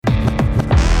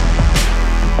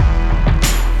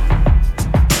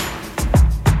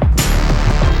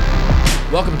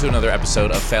to another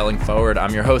episode of Failing Forward.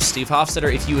 I'm your host, Steve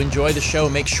Hofstetter. If you enjoy the show,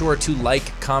 make sure to like,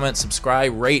 comment,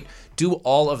 subscribe, rate, do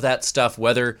all of that stuff,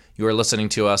 whether you are listening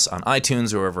to us on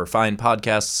iTunes or wherever fine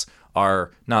podcasts are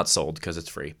not sold because it's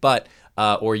free, but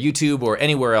or YouTube or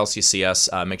anywhere else you see us.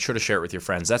 Make sure to share it with your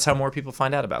friends. That's how more people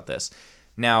find out about this.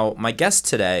 Now, my guest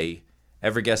today,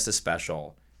 every guest is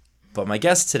special, but my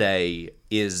guest today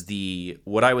is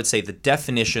what I would say the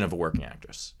definition of a working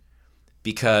actress.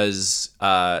 Because,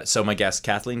 so my guest,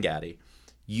 Kathleen Gaddy,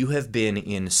 you have been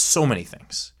in so many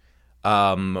things.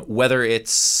 Whether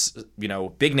it's,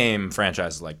 big name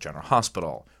franchises like General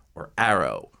Hospital or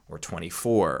Arrow or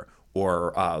 24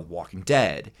 or Walking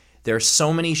Dead. There are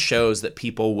so many shows that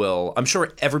people will, I'm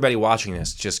sure everybody watching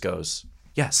this just goes,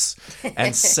 yes.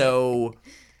 And so,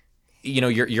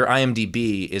 your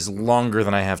IMDb is longer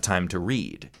than I have time to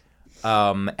read.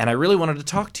 And I really wanted to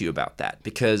talk to you about that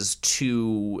because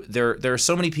there are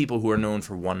so many people who are known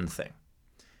for one thing,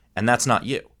 and that's not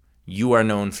you. You are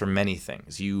known for many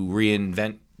things. You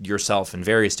reinvent yourself in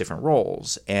various different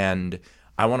roles, and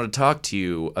I wanted to talk to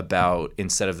you about,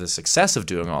 instead of the success of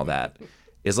doing all that,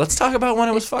 let's talk about when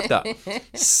it was fucked up.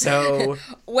 So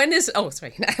when isn't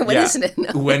it?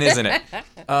 No. When isn't it?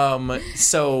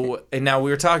 And now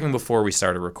we were talking before we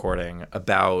started recording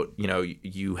about,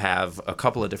 you have a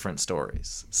couple of different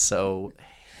stories. So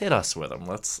hit us with them.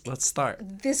 Let's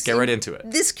start. Get right into it.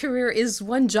 This career is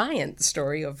one giant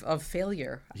story of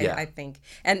failure, yeah. I think.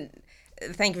 And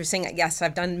thank you for saying, yes,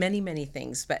 I've done many, many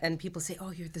things. And people say, oh,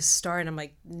 you're the star. And I'm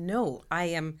like, no,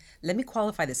 let me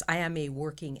qualify this. I am a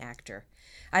working actor.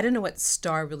 I don't know what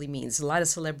star really means. A lot of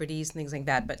celebrities and things like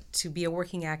that, but to be a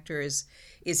working actor is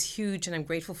huge, and I'm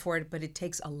grateful for it, but it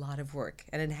takes a lot of work,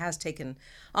 and it has taken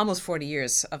almost 40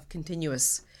 years of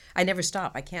continuous. I never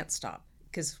stop. I can't stop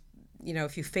because,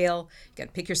 if you fail, you got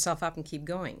to pick yourself up and keep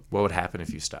going. What would happen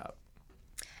if you stopped?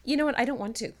 You know what? I don't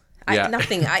want to. Yeah.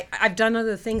 Nothing. I've done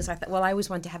other things. I thought, well, I always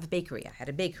wanted to have a bakery. I had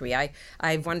a bakery. I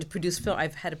wanted to produce film.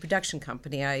 I've had a production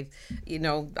company. I'm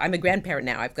a grandparent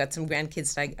now. I've got some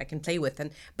grandkids that I can play with.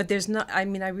 But there's not, I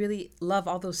really love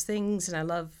all those things, and I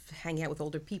love hanging out with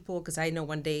older people because I know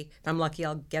one day, if I'm lucky,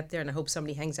 I'll get there, and I hope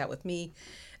somebody hangs out with me.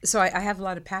 So I have a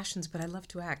lot of passions, but I love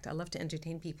to act. I love to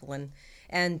entertain people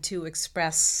and to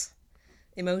express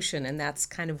emotion, and that's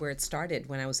kind of where it started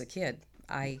when I was a kid.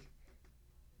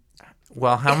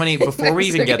 Well, how many, before we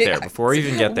even get there,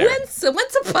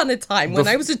 Once upon a time when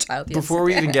I was a child, yes. Before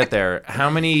we even get there, how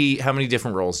many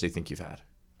different roles do you think you've had?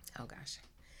 Oh, gosh.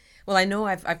 Well, I know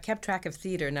I've kept track of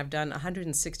theater, and I've done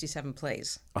 167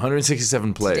 plays.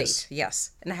 167 plays? To date,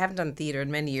 yes. And I haven't done theater in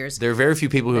many years. There are very few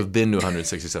people who have been to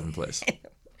 167 plays.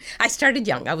 I started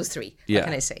young. I was 3. Yeah. What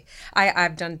can I say?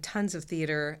 I've done tons of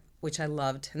theater, which I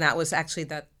loved, and that was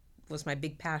my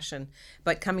big passion.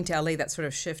 But coming to LA, that sort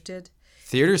of shifted.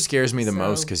 Theater scares me the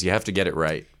most because you have to get it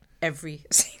right. Every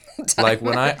single time. Like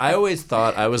when I always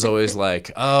thought, I was always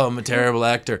like, oh, I'm a terrible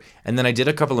actor. And then I did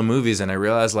a couple of movies and I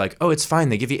realized like, oh, it's fine.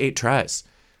 They give you 8 tries.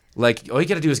 Like all you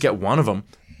got to do is get one of them.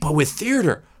 But with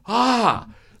theater,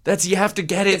 you have to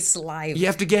get it. It's live. You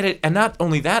have to get it. And not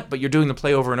only that, but you're doing the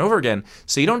play over and over again.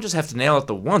 So you don't just have to nail it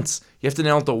the once. You have to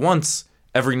nail it the once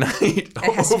every night it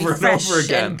has to be over fresh and over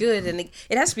again. And good, and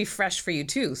it has to be fresh for you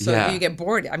too. So if you get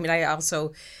bored,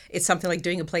 it's something like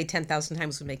doing a play 10,000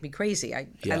 times would make me crazy. I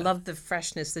love the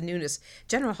freshness, the newness.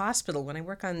 General Hospital, when I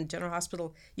work on General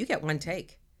Hospital, you get one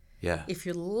take. Yeah. If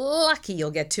you're lucky,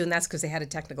 you'll get 2, and that's because they had a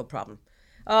technical problem.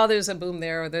 Oh, there's a boom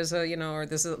there, or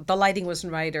the lighting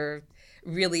wasn't right, or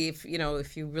really, if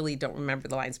you really don't remember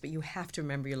the lines, but you have to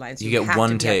remember your lines. You get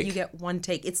one take. You get one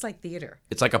take. It's like theater.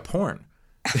 It's like a porn.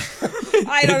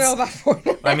 I don't know about porn.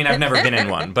 I've never been in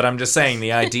one, but I'm just saying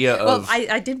the idea of... Well,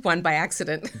 I did one by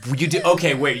accident. You did?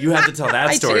 Okay, wait, you have to tell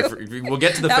that story. We'll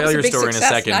get to the failure story in a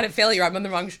second. Not a failure, I'm on the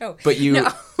wrong show. But you did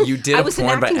a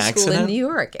porn by accident? I was in acting school in New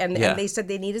York, and they said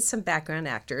they needed some background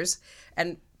actors.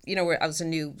 And, I was a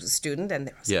new student, and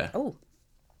I was like, oh,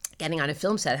 getting on a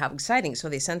film set, how exciting. So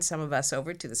they sent some of us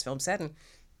over to this film set, and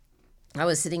I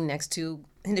was sitting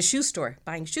in a shoe store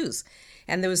buying shoes.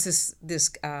 And there was this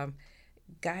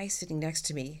guy sitting next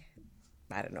to me,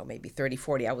 I don't know, maybe 30,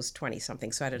 40. I was 20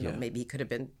 something, so I don't know. Maybe he could have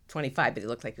been 25, but he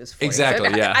looked like he was 40. Exactly,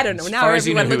 yeah. I don't know. Now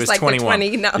everyone looks like 21. they're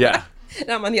 20. No. Yeah.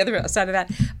 Now I'm on the other side of that.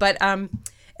 But and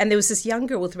there was this young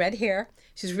girl with red hair.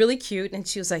 She was really cute, and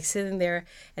she was like sitting there,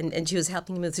 and she was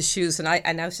helping me with the shoes, and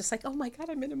I was just like, oh my God,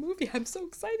 I'm in a movie. I'm so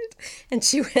excited. And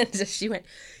she went,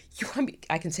 you want me,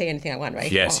 I can say anything I want,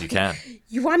 right? Yes, you can.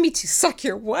 You want me to suck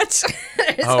your what?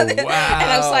 Oh, wow.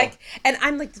 And I was like, and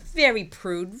I'm like very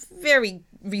prude, very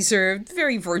reserved,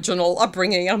 very virginal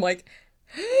upbringing. I'm like,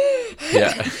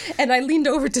 yeah. And I leaned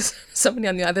over to somebody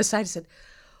on the other side and said,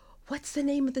 what's the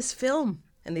name of this film?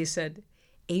 And they said,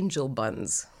 Angel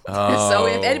Buns. Oh. So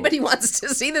if anybody wants to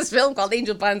see this film called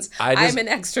Angel Buns, I'm an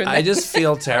extra in that. I just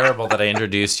feel terrible that I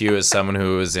introduced you as someone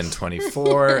who was in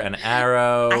 24 and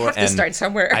Arrow. I have to start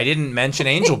somewhere. I didn't mention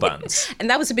Angel Buns. And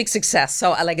that was a big success.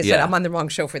 So like I said, I'm on the wrong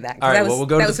show for that. All right, that was, well, we'll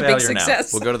go to the a big failure now.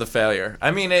 success. We'll go to the failure.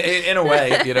 I mean, in a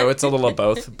way, it's a little of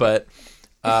both, but...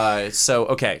 so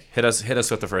okay, hit us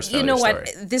with the first failure. You know story.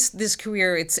 what? This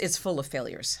career, it's full of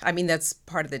failures. I mean, that's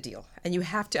part of the deal. And you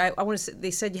have to. I want to say, they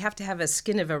said you have to have a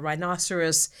skin of a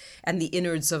rhinoceros and the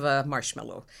innards of a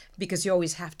marshmallow, because you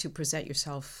always have to present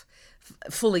yourself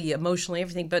fully, emotionally,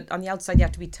 everything. But on the outside, you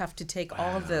have to be tough to take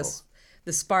all of this,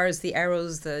 the spars, the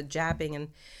arrows, the jabbing, and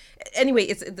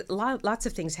anyway, lots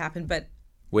of things happen. But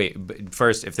wait, but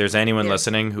first, if there's anyone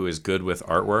listening who is good with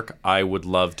artwork, I would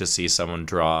love to see someone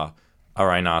draw a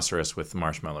rhinoceros with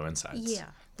marshmallow insides. Yeah.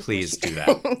 Please do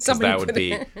that. Because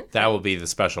that will be the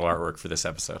special artwork for this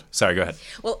episode. Sorry, go ahead.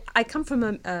 Well, I come from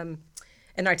an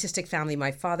artistic family.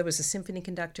 My father was a symphony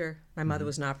conductor. My mother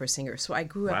was an opera singer. So I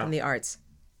grew up in the arts.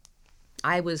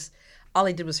 All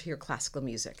I did was hear classical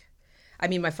music. I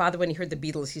mean, my father, when he heard the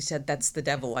Beatles, he said, that's the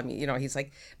devil. I mean, he's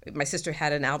like, my sister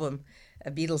had an album,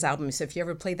 a Beatles album. He said, if you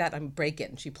ever play that, I'm break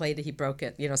it. And she played it, he broke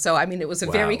it. So, I mean, it was a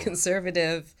very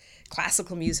conservative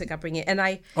classical music upbringing. And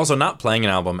I... Also, not playing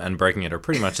an album and breaking it are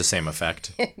pretty much the same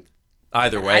effect.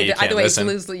 Either way, you can't listen.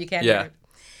 Either way, you can't hear it.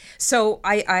 So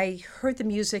I heard the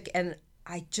music and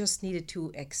I just needed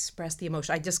to express the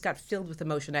emotion. I just got filled with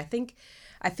emotion. I think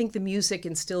the music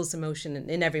instills emotion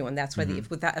in everyone. That's why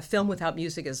a film without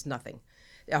music is nothing.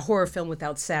 A horror film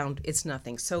without sound, it's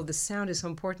nothing. So the sound is so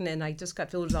important, and I just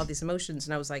got filled with all these emotions,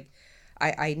 and I was like,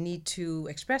 I need to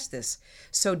express this.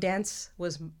 So dance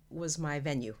was my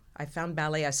venue. I found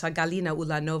ballet. I saw Galina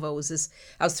Ulanova.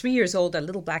 I was 3 years old, a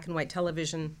little black and white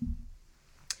television,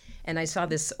 and I saw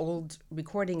this old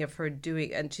recording of her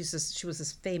doing, and she was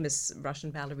this famous Russian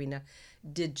ballerina,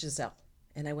 did Giselle,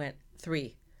 and I went,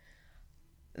 3.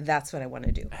 That's what I want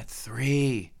to do. At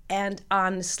 3. And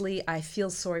honestly, I feel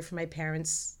sorry for my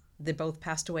parents. They both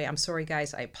passed away. I'm sorry,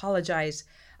 guys. I apologize.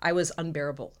 I was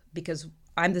unbearable because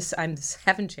I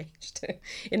haven't changed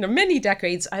in many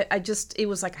decades. It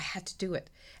was like I had to do it.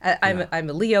 I'm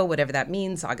a Leo, whatever that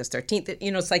means, August 13th.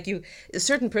 It's like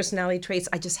certain personality traits,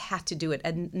 I just had to do it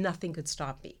and nothing could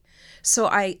stop me. So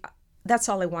that's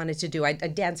all I wanted to do.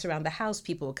 I'd dance around the house.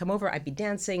 People would come over. I'd be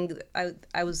dancing.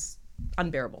 I was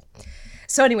unbearable.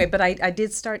 So anyway, but I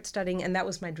did start studying, and that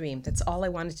was my dream. That's all I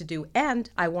wanted to do. And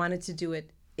I wanted to do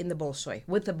it in the Bolshoi,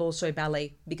 with the Bolshoi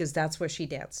Ballet, because that's where she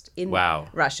danced, in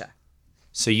Russia.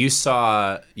 So you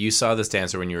saw this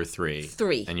dancer when you were 3.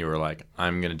 3. And you were like,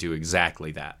 I'm going to do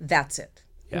exactly that. That's it.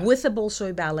 Yeah. With the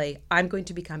Bolshoi Ballet, I'm going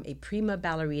to become a prima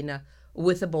ballerina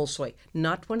with the Bolshoi.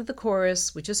 Not one of the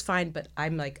chorus, which is fine, but I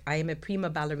am a prima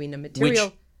ballerina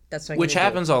material. Which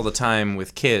happens all the time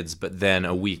with kids, but then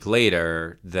a week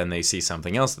later, then they see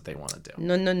something else that they want to do.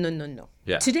 No.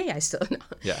 Yeah. Today I still know.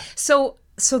 Yeah. So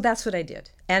that's what I did.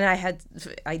 And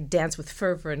I danced with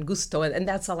fervor and gusto, and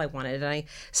that's all I wanted. And I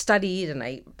studied and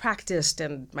I practiced,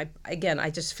 and I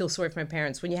just feel sorry for my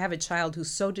parents. When you have a child who's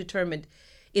so determined,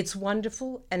 it's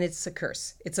wonderful and it's a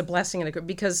curse. It's a blessing and a curse,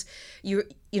 because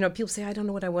people say, I don't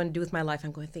know what I want to do with my life.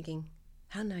 I'm thinking,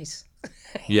 how nice.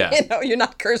 Yeah. You're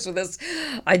not cursed with this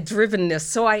drivenness.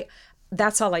 So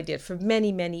that's all I did for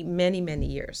many, many, many, many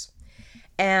years.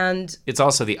 And it's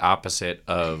also the opposite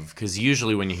of, because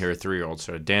usually when you hear a 3-year-old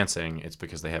start dancing, it's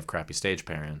because they have crappy stage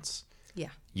parents. Yeah.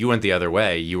 You went the other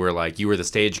way. You were the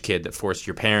stage kid that forced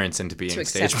your parents into being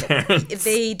stage parents. If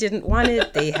they didn't want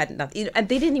it, they had nothing. And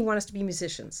they didn't even want us to be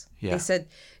musicians. Yeah. They said,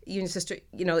 you and your sister,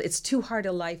 it's too hard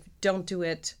a life. Don't do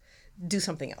it. Do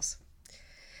something else.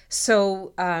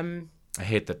 So I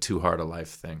hate the too hard a life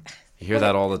thing. You hear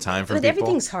that all the time from people. But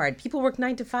everything's hard. People work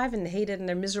 9 to 5 and hate it, and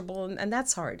they're miserable, and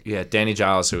that's hard. Yeah, Danny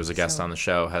Giles, who was a guest on the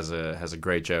show, has a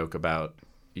great joke about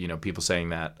people saying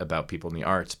that about people in the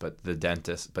arts, but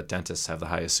dentists have the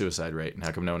highest suicide rate, and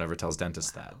how come no one ever tells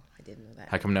dentists that? I didn't know that.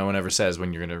 How come no one ever says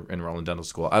when you're going to enroll in dental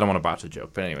school? I don't want to botch the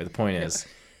joke, but anyway, the point is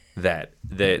that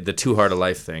the too hard a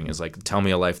life thing is like, tell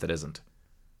me a life that isn't.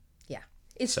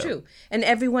 It's true. And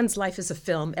everyone's life is a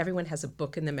film. Everyone has a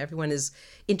book in them. Everyone is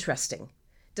interesting.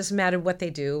 Doesn't matter what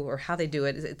they do or how they do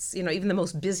it. It's, even the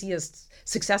most busiest,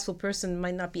 successful person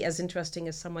might not be as interesting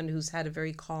as someone who's had a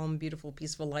very calm, beautiful,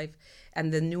 peaceful life,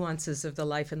 and the nuances of the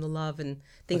life and the love and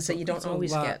things that you don't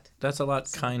always get. That's a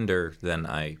lot kinder than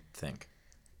I think.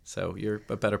 So you're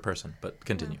a better person, but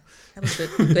continue. That was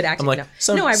good acting. I'm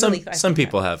like, some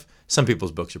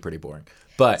people's books are pretty boring,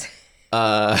 but...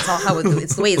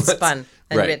 it's the way it's spun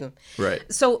and written. Right.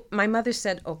 So my mother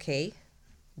said, okay,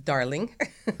 darling,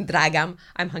 dragam.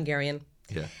 I'm Hungarian.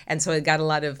 Yeah. And so it got a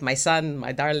lot of my son,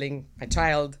 my darling, my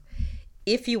child.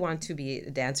 If you want to be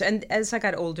a dancer, and as I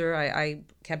got older, I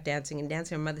kept dancing and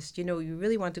dancing. My mother said, you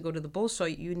really want to go to the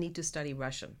Bolshoi, you need to study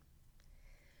Russian.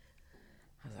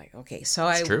 I was like, okay. So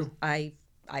It's true. I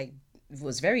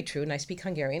was very true, and I speak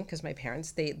Hungarian because my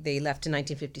parents, they left in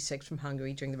 1956 from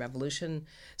Hungary during the revolution.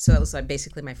 So that was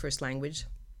basically my first language.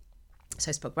 So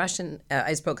I spoke Russian,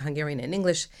 I spoke Hungarian and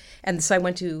English, and so I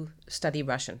went to study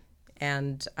Russian,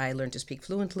 and I learned to speak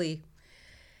fluently,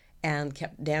 and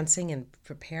kept dancing and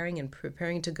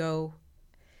preparing to go.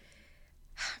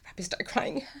 I probably started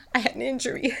crying. I had an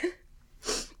injury.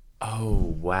 Oh,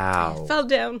 wow. Fell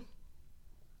down.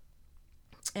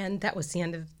 And that was the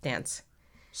end of dance.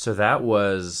 So that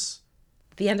was...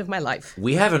 The end of my life.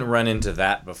 We haven't run into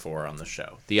that before on the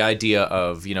show. The idea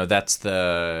of, that's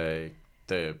there's,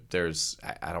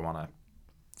 I don't want to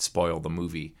spoil the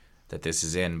movie that this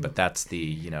is in, but that's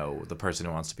the, the person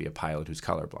who wants to be a pilot who's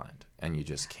colorblind, and you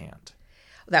just can't.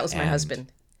 That was my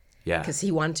husband. Yeah. Because he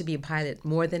wanted to be a pilot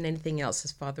more than anything else.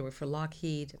 His father worked for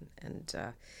Lockheed, and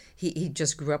he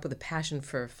just grew up with a passion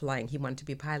for flying. He wanted to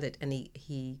be a pilot, and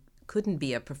he couldn't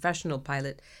be a professional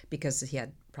pilot because he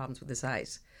had problems with his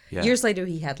eyes. Yeah. Years later,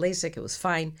 he had LASIK. It was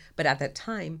fine. But at that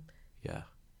time, Yeah.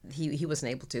 he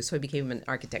wasn't able to, so he became an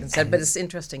architect instead. But it's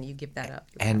interesting you give that up.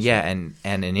 And yeah, and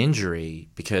an injury,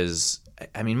 because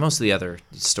most of the other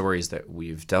stories that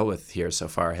we've dealt with here so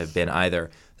far have been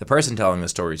either the person telling the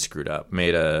story screwed up,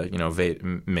 made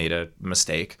a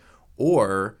mistake,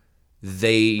 or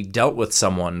they dealt with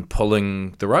someone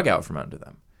pulling the rug out from under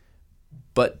them.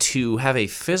 But to have a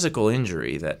physical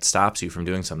injury that stops you from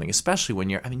doing something, especially when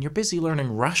you're busy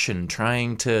learning Russian,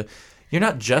 you're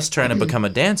not just trying to become a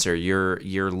dancer,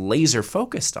 you're laser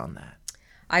focused on that.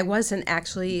 I wasn't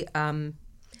actually.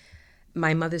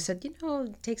 My mother said,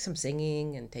 take some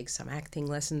singing and take some acting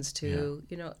lessons too.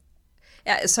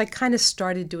 Yeah, so I kind of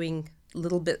started doing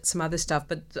some other stuff,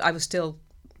 but I was still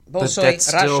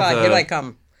Bolshoi, Russia, here I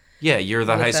come. Yeah, you're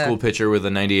the high school pitcher with a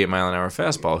 98-mile-an-hour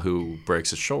fastball who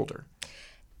breaks his shoulder.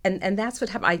 And that's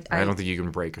what happened. I don't think you can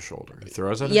break a shoulder. He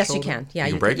throws at a yes, shoulder? you can. Yeah,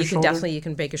 you can break a shoulder? Definitely you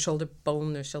can break a shoulder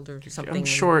bone or shoulder something. I'm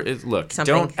sure. Look,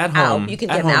 something. Don't at home. You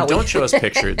can at get home. an owie. Don't show us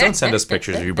pictures. Don't send us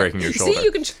pictures of you breaking your shoulder. See,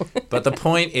 you can show. But the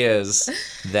point is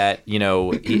that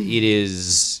it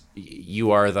is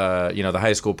you are the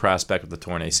high school prospect with the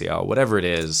torn ACL, whatever it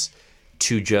is,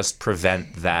 to just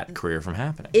prevent that career from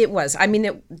happening. It was.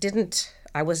 It didn't.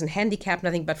 I wasn't handicapped,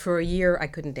 nothing. But for a year, I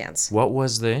couldn't dance. What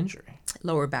was the injury?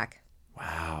 Lower back.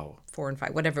 Wow. 4 and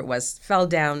 5, whatever it was. Fell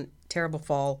down, terrible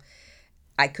fall.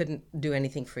 I couldn't do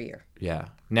anything for a year. Yeah.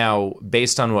 Now,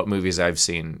 based on what movies I've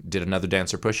seen, did another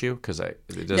dancer push you? Because it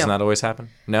does not always happen.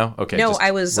 No. Okay. No, I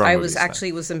was actually,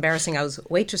 it was embarrassing. I was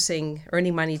waitressing,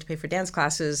 earning money to pay for dance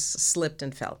classes, slipped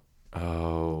and fell.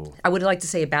 Oh. I would like to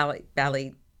say a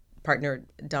ballet partner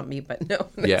dumped me, but no,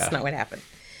 that's not what happened.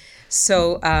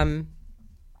 So,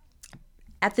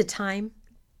 at the time,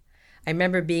 I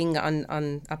remember being up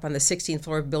on the 16th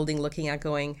floor of a building, looking out,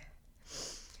 going,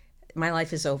 "My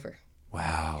life is over."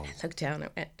 Wow. I looked down and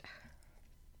went,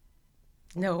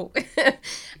 "No."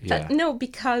 Yeah. No,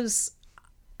 because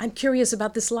I'm curious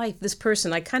about this life, this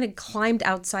person. I kind of climbed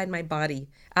outside my body,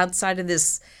 outside of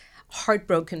this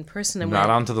heartbroken person. And Not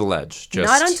went, onto the ledge. Just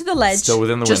not onto the ledge. Still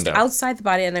within the just window. outside the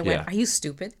body. And I went, Yeah. "Are you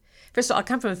stupid?" First of all, I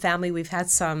come from a family. We've had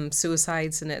some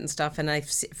suicides in it and stuff. And I've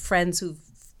friends who've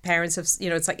parents have,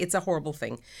 it's a horrible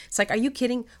thing. It's like, are you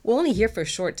kidding? We're only here for a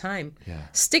short time. Yeah.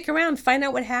 Stick around, find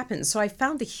out what happens. So I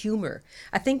found the humor.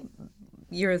 I think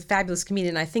you're a fabulous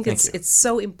comedian. I think it's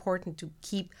so important to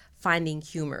keep finding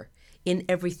humor in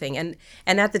everything. And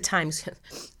at the time,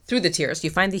 through the tears,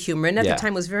 you find the humor. And at the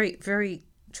time it was very, very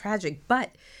tragic.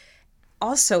 But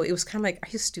also it was kind of like, are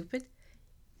you stupid?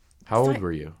 How old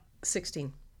were you?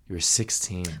 16. You were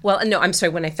 16. Well, no, I'm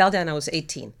sorry. When I fell down, I was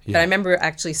 18. Yeah. But I remember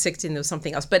actually 16, there was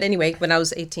something else. But anyway, when I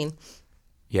was 18.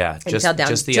 Yeah, fell down.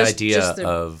 just the idea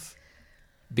of...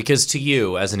 Because to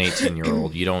you, as an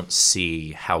 18-year-old, you don't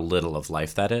see how little of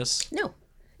life that is. No.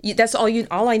 That's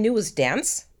all I knew was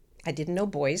dance. I didn't know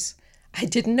boys. I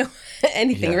didn't know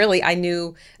anything, really. I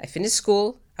finished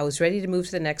school. I was ready to move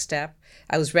to the next step.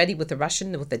 I was ready with the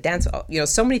Russian, with the dance.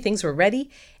 So many things were ready.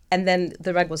 And then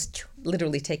the rug was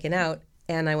literally taken out.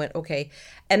 And I went, okay.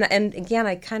 And again,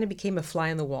 I kind of became a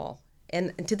fly on the wall.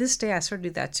 And to this day, I sort of do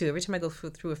that too. Every time I go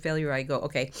through a failure, I go,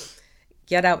 okay,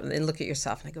 get out and look at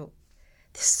yourself. And I go,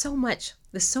 there's so much.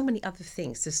 There's so many other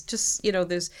things. There's just, it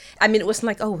wasn't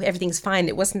like, oh, everything's fine.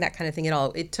 It wasn't that kind of thing at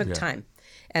all. It took time.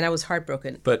 And I was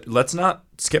heartbroken. But let's not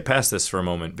skip past this for a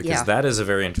moment, because that is a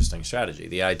very interesting strategy.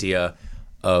 The idea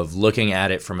of looking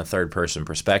at it from a third person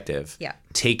perspective, Yeah.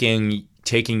 taking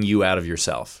you out of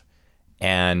yourself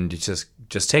and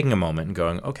just taking a moment and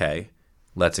going, okay,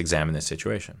 let's examine this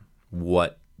situation.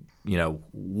 What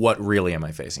really am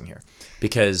I facing here?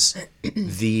 Because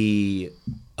the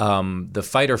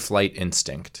fight or flight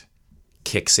instinct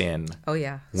kicks in. Oh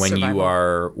yeah. When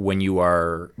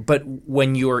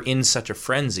you're in such a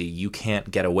frenzy, you can't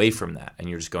get away from that, and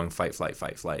you're just going fight,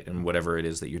 flight, and whatever it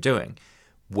is that you're doing.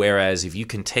 Whereas if you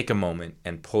can take a moment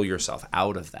and pull yourself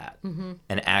out of that and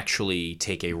actually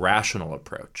take a rational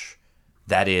approach,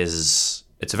 it's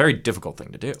a very difficult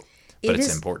thing to do, but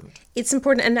it's important. It's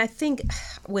important, and I think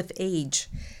with age,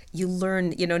 you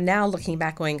learn. Now looking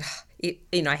back, going,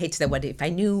 I hate to say, what if I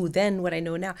knew then what I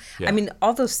know now? Yeah. I mean,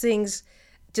 all those things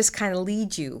just kind of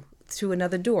lead you through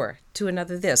another door, to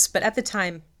another this. But at the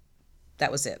time,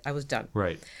 that was it. I was done.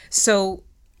 Right. So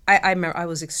I remember I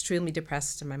was extremely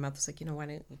depressed, and my mother was like, why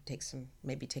don't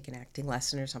you take an acting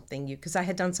lesson or something? Because I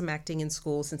had done some acting in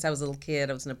school since I was a little kid.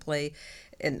 I was in a play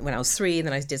when I was 3, and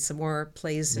then I did some more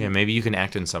plays. Yeah, maybe you can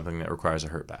act in something that requires a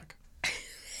hurt back.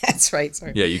 That's right.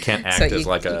 Sorry. Yeah, you can't act you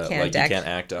can't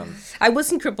act on. I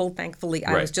wasn't crippled, thankfully.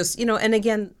 I Right. was just, and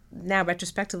again, now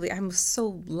retrospectively, I'm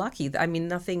so lucky. I mean,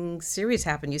 nothing serious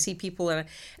happened. You see people,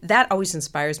 that always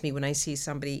inspires me when I see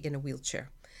somebody in a wheelchair.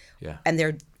 Yeah. And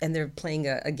they're playing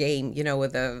a game,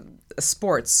 with a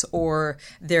sports, or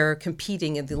they're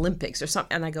competing in the Olympics or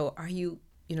something. And I go, are you,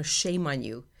 shame on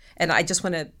you. And I just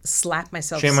want to slap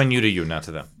myself. Shame on you, not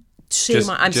to them. Shame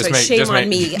on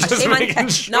me. Shame on,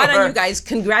 sure. not on you guys.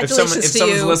 Congratulations if to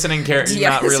someone's you. listening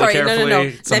not really sorry, carefully.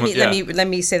 No. Let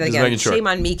me say that again. Sure. Shame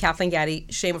on me, Kathleen Gaddy.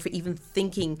 Shame for even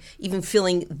thinking, even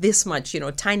feeling this much,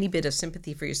 a tiny bit of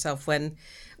sympathy for yourself when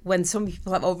so many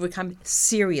people have overcome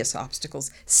serious obstacles,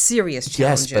 serious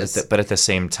challenges. Yes, but at the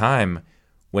same time,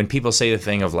 when people say the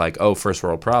thing of like, oh, first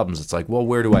world problems, it's like, well,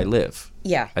 where do I live?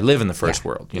 Yeah. I live in the first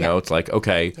world. It's like,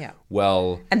 okay,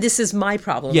 well. And this is my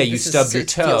problem. Yeah, you stubbed your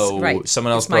toe. Right.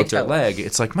 Someone else broke their leg.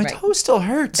 It's like, my toe still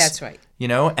hurts. That's right.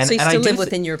 And so you and still live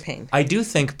within your pain. I do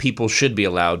think people should be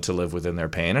allowed to live within their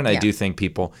pain. And I do think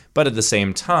but at the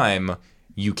same time,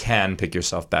 you can pick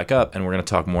yourself back up. And we're going to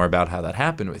talk more about how that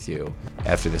happened with you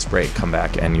after this break. Come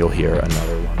back and you'll hear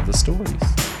another one of the stories.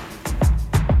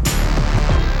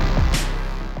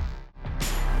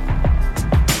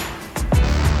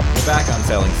 Back on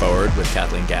Failing Forward with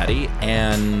Kathleen Gaddy,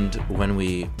 and when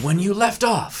you left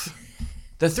off,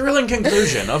 the thrilling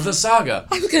conclusion of the saga.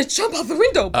 I was going to jump out the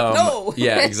window, but no.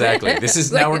 Yeah, exactly. This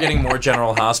is now we're getting more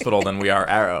General Hospital than we are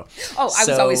Arrow. Oh, I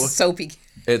was always soapy.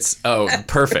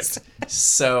 Perfect.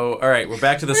 So, all right, we're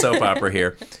back to the soap opera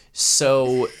here.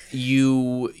 So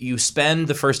you spend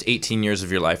the first 18 years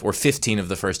of your life, or 15 of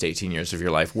the first 18 years of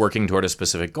your life, working toward a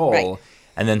specific goal, right.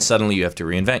 And then suddenly you have to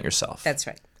reinvent yourself. That's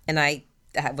right. And I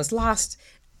was lost.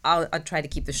 I'll try to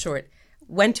keep this short.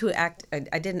 Went to act.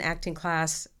 I did an acting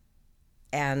class,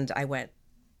 and I went,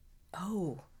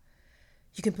 oh,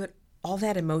 you can put all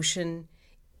that emotion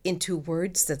into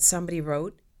words that somebody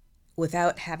wrote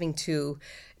without having to,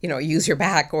 use your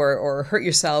back or hurt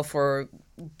yourself or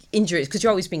injure it, because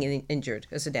you're always being injured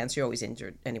as a dancer. You're always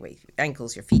injured anyway, your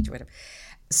ankles, your feet, or whatever.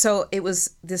 So it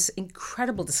was this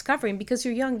incredible discovery, and because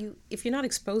you're young, if you're not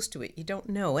exposed to it, you don't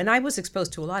know. And I was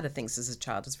exposed to a lot of things as a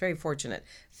child. I was very fortunate,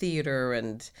 theater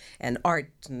and art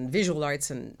and visual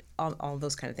arts and all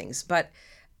those kind of things. But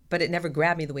it never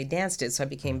grabbed me the way dance did. So I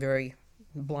became very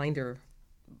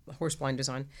horse blinders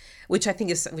on, which I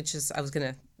think is I was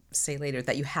going to say later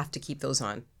that you have to keep those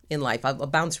on in life. I'll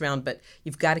bounce around, but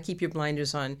you've got to keep your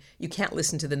blinders on. You can't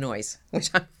listen to the noise,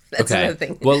 that's another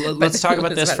thing. Well, let's talk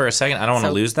about this for a second. I don't want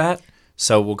to lose that.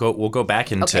 So we'll go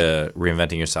back into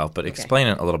reinventing yourself, but explain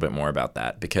a little bit more about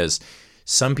that, because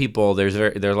some people there's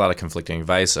a lot of conflicting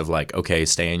advice of like, okay,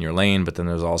 stay in your lane, but then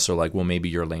there's also like, well, maybe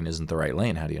your lane isn't the right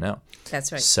lane. How do you know?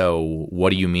 That's right. So what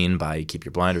do you mean by keep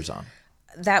your blinders on?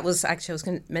 That was actually, I was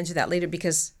going to mention that later,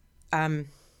 because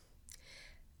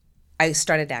I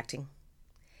started acting.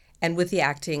 And with the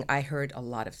acting, I heard a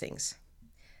lot of things.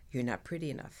 You're not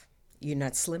pretty enough. You're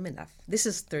not slim enough. This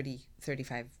is 30,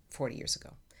 35, 40 years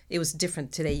ago. It was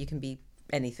different. Today you can be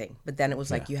anything. But then it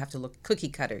was like you have to look cookie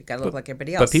cutter. You got to look like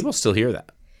everybody else. But people still hear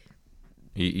that.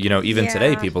 Even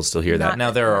today people still hear that.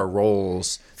 Now there are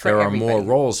roles. There are more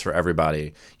roles for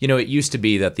everybody. It used to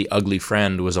be that the ugly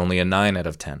friend was only a 9 out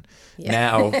of 10. Yeah.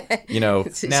 Now,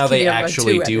 now they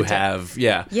actually do have,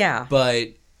 Yeah.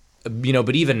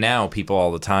 But even now, people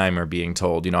all the time are being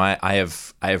told. I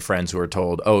have friends who are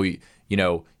told, oh,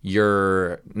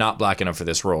 you're not black enough for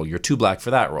this role. You're too black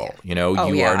for that role. You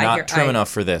are not trim enough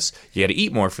for this. You got to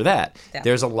eat more for that. Yeah.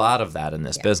 There's a lot of that in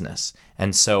this business.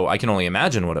 And so I can only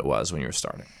imagine what it was when you were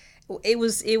starting. It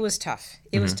was tough.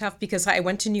 It was tough because I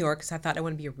went to New York because I thought I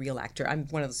want to be a real actor. I'm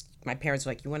one of those, my parents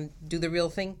were like, you want to do the real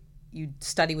thing? You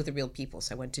study with the real people.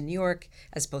 So I went to New York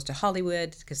as opposed to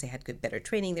Hollywood because they had better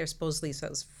training there supposedly. So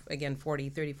it was, again,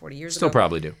 40 years Still ago.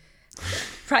 probably do.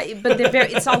 But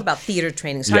it's all about theater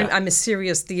training. So I'm a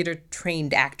serious theater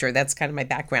trained actor. That's kind of my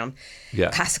background,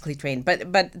 classically trained.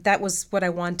 But that was what I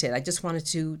wanted. I just wanted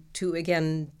to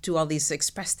again do all these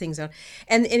express things. And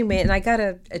anyway, and I got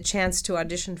a chance to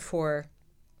audition for.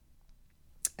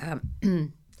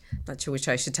 Not sure which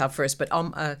I should tell first, but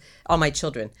all my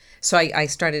children. So I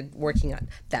started working on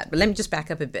that. But let me just back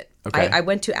up a bit. Okay. I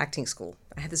went to acting school.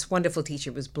 I had this wonderful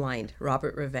teacher who was blind,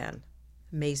 Robert Ravan,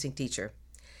 amazing teacher.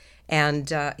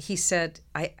 And he said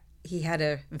he had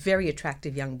a very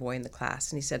attractive young boy in the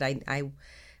class, and he said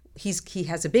he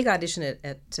has a big audition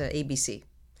at ABC,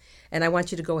 and I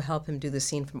want you to go help him do the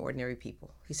scene from Ordinary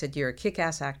People. He said, you're a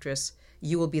kick-ass actress.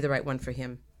 You will be the right one for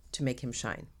him to make him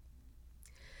shine.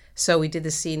 So we did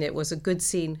the scene. It was a good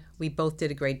scene. We both did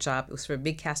a great job. It was for a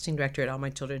big casting director at All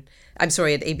My Children. I'm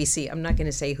sorry, at ABC. I'm not going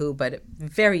to say who, but a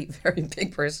very, very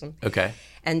big person. Okay.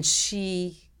 And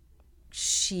she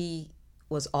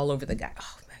was all over the guy.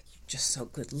 Oh, man, you're just so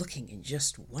good looking and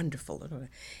just wonderful.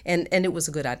 And it was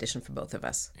a good audition for both of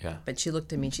us. Yeah. But she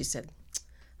looked at me and she said,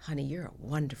 honey, you're a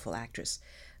wonderful actress,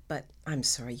 but I'm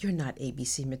sorry, you're not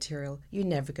ABC material. You're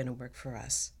never going to work for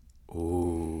us.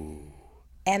 Ooh.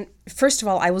 And first of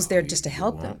all, I was there just to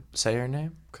help them. Say her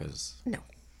name? Because... No.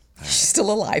 She's still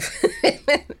alive.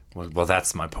 well,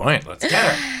 that's my point. Let's get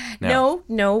her.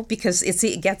 No, because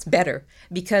it gets better.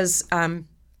 Because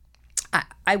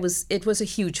it was a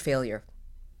huge failure.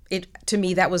 To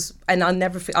me, that was, and I'll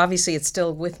never, obviously it's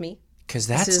still with me. Because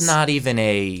that's not even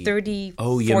a 34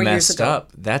 oh, you years messed ago.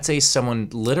 up. That's someone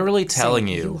literally telling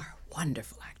Saying, you you are a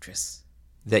wonderful actress.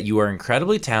 that you are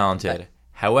incredibly talented.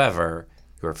 However,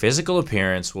 your physical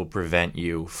appearance will prevent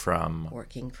you from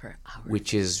Working for hours.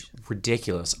 which is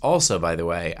ridiculous. Also, by the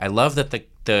way, I love that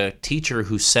the teacher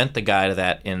who sent the guy to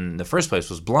that in the first place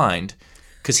was blind,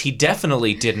 because he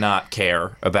definitely did not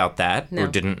care about that or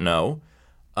didn't know.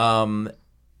 And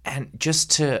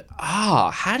just to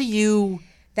how do you?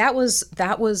 That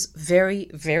was very,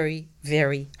 very,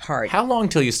 very hard. How long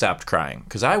till you stopped crying?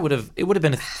 Because it would have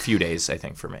been a few days, I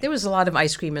think, for me. There was a lot of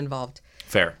ice cream involved.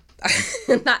 Fair.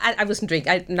 I wasn't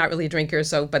drinking. I'm not really a drinker,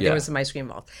 but there was some ice cream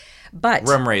involved. But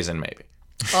Rum raisin, maybe.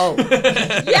 oh,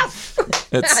 yes,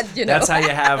 That's how you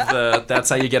have that's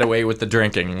how you get away with the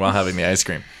drinking while having the ice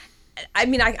cream. I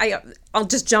mean, I'll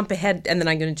just jump ahead and then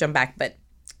I'm going to jump back. But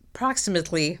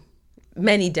approximately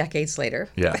many decades later,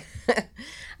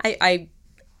 I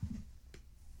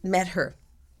met her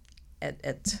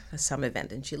at some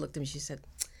event, and she looked at me. She said,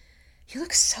 "You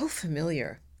look so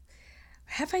familiar.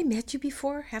 Have I met you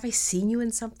before? Have I seen you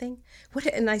in something?" What?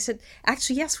 And I said,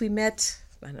 "Actually, yes, we met.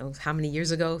 I don't know how many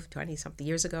years ago, 20-something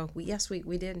years ago. We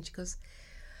did." And she goes,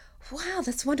 "Wow,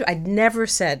 that's wonderful. I'd never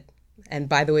said, and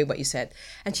by the way, what you said."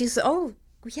 And she said, "Oh,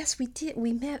 yes, we did.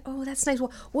 We met. Oh, that's nice.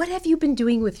 Well, what have you been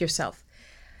doing with yourself?"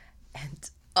 And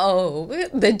oh,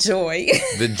 the joy.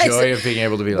 The joy of being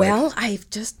able to be like, well, I've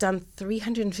just done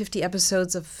 350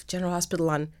 episodes of General Hospital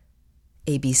on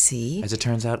ABC. as it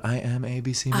turns out, I am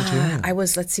ABC material.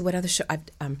 Let's see what other show.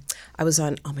 I was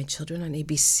on All My Children on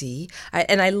ABC.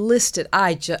 I listed,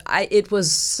 it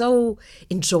was so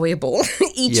enjoyable.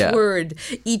 Each word,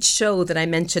 each show that I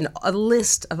mentioned, a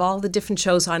list of all the different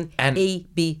shows on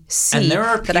ABC. And there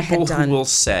are that I had people done. who will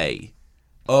say,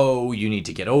 "Oh, you need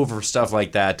to get over stuff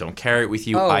like that. Don't carry it with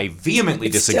you." I vehemently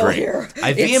still disagree. here.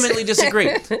 I vehemently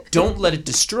disagree. Don't let it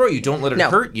destroy you. Don't let it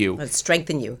hurt you. Let's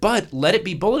strengthen you. But let it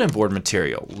be bulletin board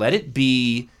material. Let it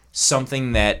be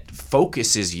something that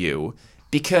focuses you,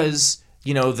 because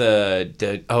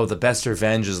the best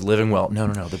revenge is living well. No.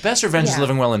 The best revenge is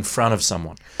living well in front of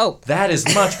someone. Oh. That is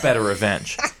much better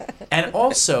revenge. And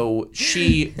also,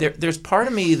 there's part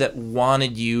of me that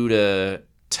wanted you to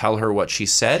tell her what she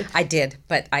said. I did,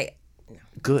 but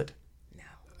Good.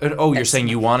 No. Oh, you're saying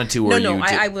you wanted to, or no, you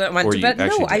I did, wanted or to, you but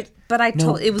actually no, did? I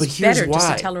told it was but here's better just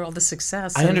why. to tell her all the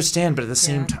success. I understand, but at the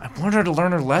same time, I want her to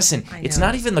learn her lesson. It's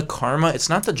not even the karma. It's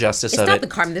not the justice of it. It's not the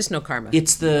karma. There's no karma.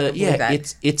 It's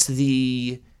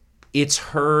it's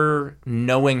her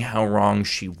knowing how wrong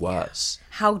she was.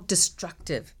 How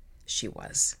destructive she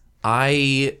was.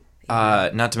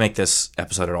 Not to make this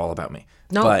episode at all about me.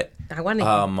 No, but I want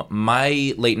to.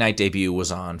 My late night debut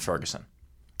was on Ferguson,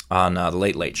 on the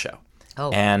Late Late Show.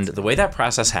 Oh, and the way that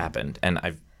process happened, and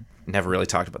I've never really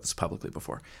talked about this publicly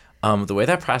before. The way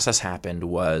that process happened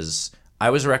was I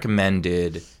was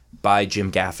recommended by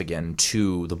Jim Gaffigan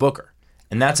to the booker.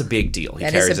 And that's a big deal. He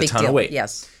carries a ton of weight.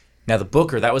 Yes. Now, the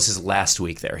booker, that was his last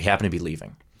week there. He happened to be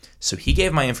leaving. So he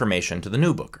gave my information to the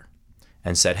new booker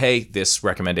and said, hey, this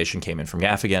recommendation came in from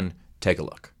Gaffigan. Take a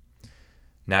look.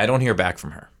 Now, I don't hear back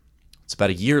from her. It's about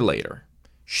a year later.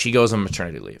 She goes on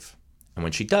maternity leave. And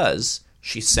when she does,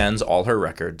 she sends all her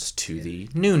records to the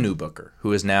new booker,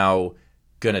 who is now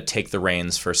going to take the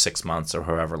reins for 6 months or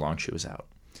however long she was out.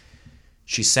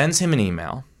 She sends him an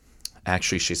email.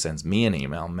 Actually, she sends me an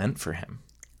email meant for him.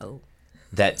 Oh.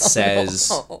 That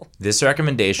says, this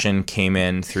recommendation came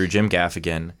in through Jim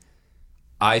Gaffigan.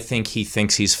 I think he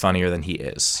thinks he's funnier than he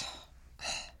is.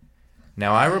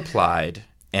 Now, I replied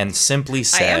and simply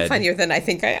said... I am funnier than I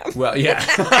think I am. Well, yeah.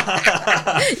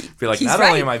 Be like, He's not right.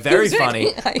 only am I very He's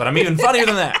funny, right. but I'm even funnier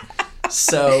than that.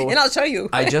 So And I'll show you.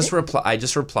 I just replied I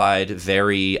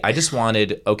just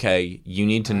wanted, okay, you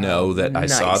need to know that I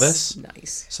saw this.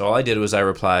 Nice. So all I did was I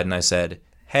replied and I said,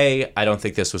 hey, I don't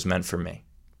think this was meant for me.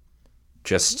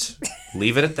 Just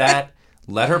leave it at that.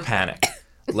 Let her panic.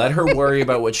 Let her worry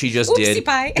about what she just did.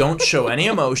 Pie. Don't show any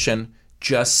emotion.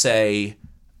 Just say,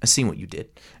 I seen what you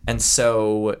did. And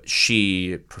so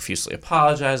she profusely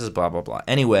apologizes, blah, blah, blah.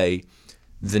 Anyway,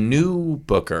 the new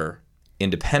booker,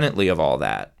 independently of all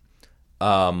that,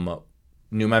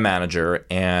 knew my manager,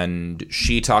 and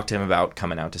she talked to him about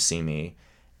coming out to see me.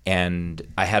 And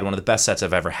I had one of the best sets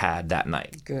I've ever had that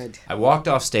night. Good. I walked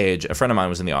off stage. A friend of mine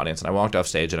was in the audience, and I walked off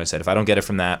stage, and I said, if I don't get it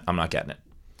from that, I'm not getting it.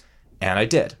 And I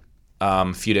did.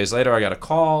 A few days later, I got a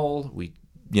call. We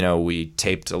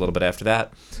taped a little bit after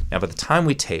that. Now, by the time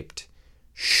we taped,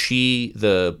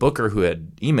 the booker who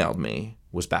had emailed me,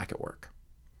 was back at work.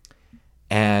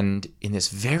 And in this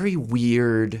very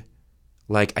weird,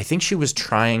 I think she was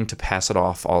trying to pass it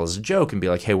off all as a joke and be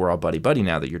like, hey, we're all buddy-buddy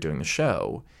now that you're doing the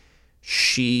show.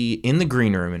 She, in the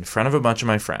green room, in front of a bunch of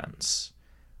my friends,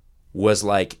 was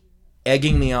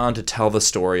egging me on to tell the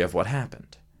story of what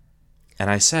happened.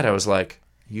 And I was like,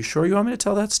 you sure you want me to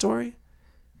tell that story?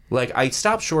 I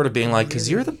stopped short of being because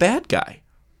you're the bad guy.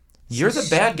 You're the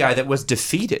bad guy that was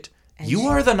defeated. You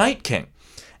are the Night King.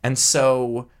 And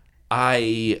so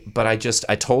I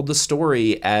told the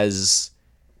story as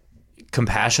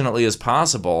compassionately as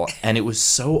possible, and it was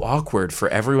so awkward for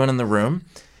everyone in the room.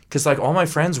 Because, all my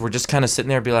friends were just kind of sitting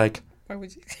there and be like, why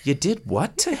would you? You did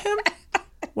what to him?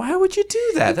 Why would you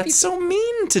do that? That's so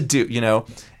mean to do.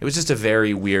 It was just a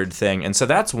very weird thing. And so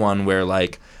that's one where, I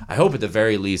hope at the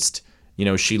very least,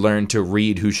 she learned to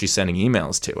read who she's sending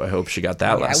emails to. I hope she got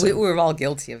that lesson. Yeah, we're all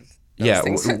guilty of those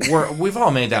things. We've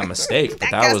all made that mistake.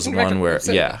 But that was one where,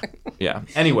 yeah.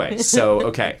 Anyway, so,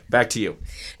 okay, back to you.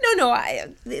 No,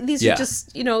 these are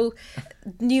just, New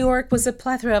York was a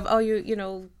plethora of,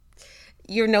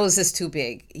 your nose is too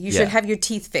big. You should have your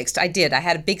teeth fixed. I did. I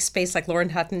had a big space like Lauren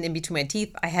Hutton in between my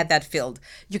teeth. I had that filled.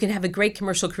 You can have a great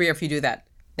commercial career if you do that.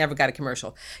 Never got a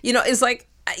commercial. It's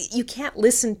you can't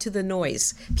listen to the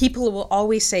noise. People will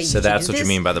always say, so that's what you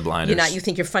mean by the blinders. You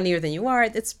think you're funnier than you are.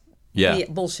 It's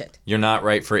bullshit. You're not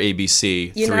right for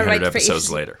ABC 300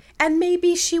 episodes later. And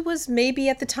maybe she was,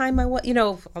 at the time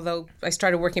although I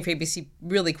started working for ABC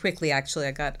really quickly, actually,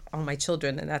 I got all my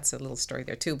children, and that's a little story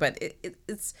there too. But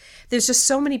it's there's just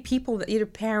so many people that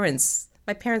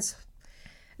my parents,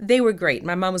 they were great.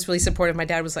 My mom was really supportive. My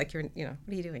dad was like, what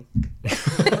are you doing?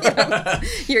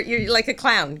 You're like a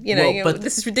clown.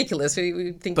 This is ridiculous.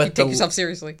 We think you take yourself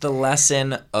seriously. The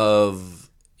lesson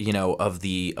of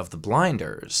the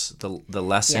blinders, the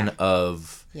lesson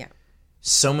of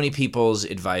so many people's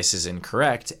advice is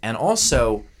incorrect. And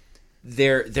also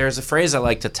there's a phrase I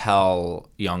like to tell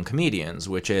young comedians,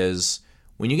 which is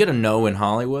when you get a no in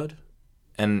Hollywood,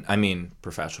 and I mean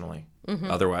professionally,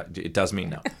 otherwise it does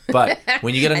mean no. But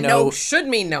when you get a no should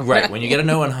mean no. Right, when you get a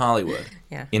no in Hollywood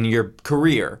in your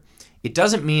career, it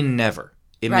doesn't mean never.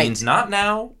 It means not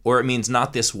now, or it means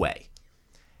not this way.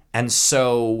 And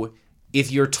so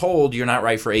if you're told you're not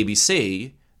right for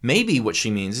ABC, maybe what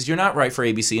she means is you're not right for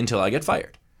ABC until I get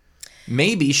fired.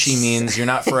 Maybe she means you're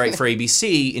not right for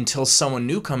ABC until someone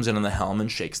new comes in on the helm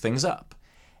and shakes things up.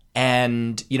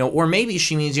 And, or maybe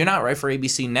she means you're not right for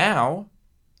ABC now,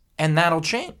 and that'll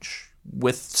change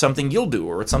with something you'll do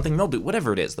or with something they'll do,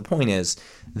 whatever it is. The point is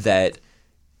that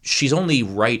she's only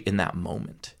right in that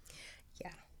moment.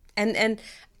 Yeah. And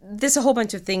there's a whole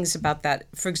bunch of things about that.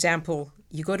 For example,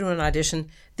 you go to an audition.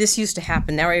 This used to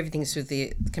happen. Now everything's through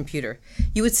the computer.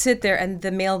 You would sit there, and the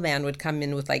mailman would come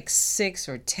in with 6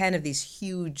 or 10 of these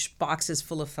huge boxes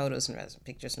full of photos and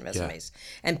pictures and resumes,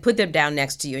 and put them down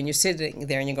next to you. And you're sitting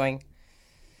there, and you're going,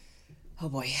 "Oh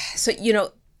boy!" So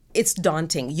it's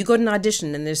daunting. You go to an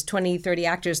audition and there's 20, 30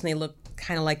 actors and they look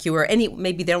kind of like you, or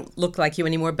maybe they don't look like you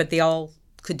anymore, but they all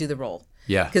could do the role.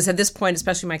 Yeah. Because at this point,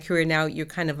 especially my career now, you're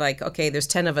kind of like, okay, there's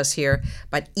 10 of us here,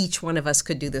 but each one of us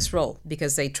could do this role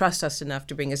because they trust us enough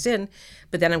to bring us in.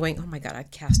 But then I'm going, oh my God,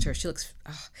 I've cast her. She looks,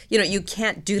 you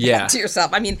can't do that to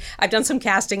yourself. I mean, I've done some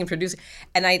casting and producing,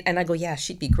 and I go, yeah,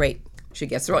 she'd be great. She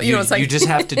gets the role. It's like you just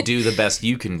have to do the best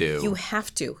you can do. You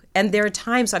have to. And there are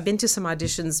times I've been to some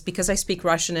auditions because I speak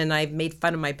Russian and I've made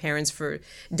fun of my parents for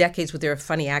decades with their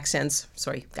funny accents.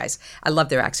 Sorry, guys. I love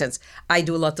their accents. I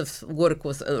do a lot of work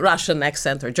with a Russian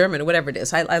accent or German or whatever it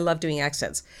is. I love doing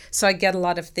accents. So I get a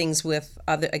lot of things with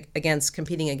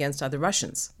competing against other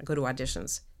Russians. I go to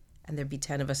auditions and there'd be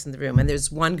 10 of us in the room. And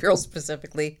there's one girl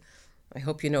specifically, I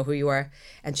hope you know who you are,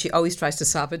 and she always tries to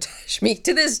sabotage me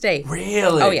to this day.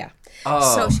 Really? Oh, yeah.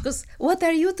 Oh. So she goes, what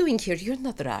are you doing here? You're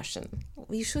not Russian.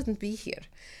 You shouldn't be here.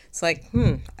 It's like,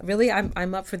 really?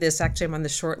 I'm up for this. Actually, I'm on the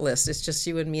short list. It's just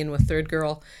you and me and a third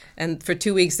girl. And for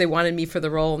 2 weeks, they wanted me for the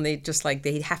role, and they just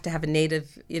they have to have a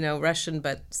native, Russian,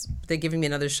 but they're giving me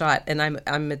another shot. And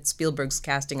I'm at Spielberg's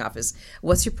casting office.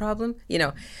 What's your problem?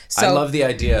 So I love the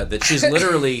idea that she's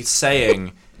literally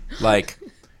saying, like,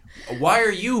 why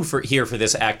are you here for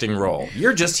this acting role?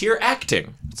 You're just here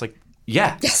acting. It's like,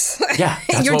 yeah. Yes. Yeah,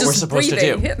 that's what we're supposed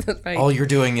breathing. to do. Right. All you're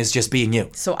doing is just being you.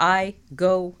 So I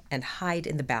go and hide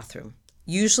in the bathroom.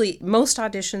 Usually, most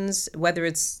auditions, whether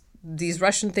it's these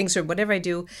Russian things or whatever I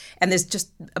do, and there's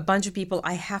just a bunch of people,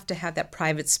 I have to have that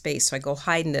private space. So I go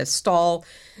hide in a stall.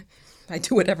 I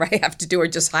do whatever I have to do or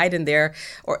just hide in there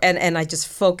and I just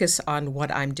focus on what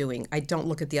I'm doing. I don't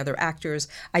look at the other actors.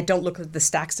 I don't look at the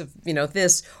stacks of,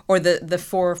 this or the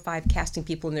 4 or 5 casting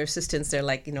people and their assistants. They're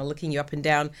like, looking you up and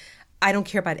down. I don't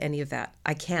care about any of that.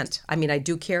 I can't. I mean, I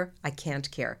do care. I can't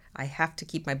care. I have to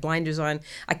keep my blinders on.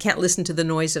 I can't listen to the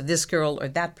noise of this girl or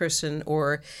that person,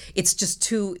 or it's just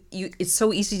it's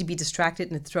so easy to be distracted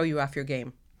and to throw you off your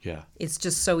game. Yeah. It's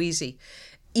just so easy,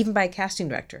 even by a casting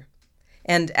director.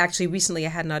 And actually, recently I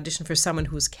had an audition for someone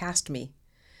who's cast me,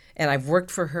 and I've worked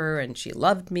for her, and she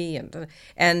loved me, and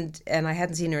I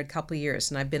hadn't seen her in a couple of years,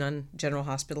 and I've been on General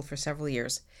Hospital for several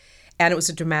years, and it was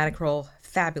a dramatic role,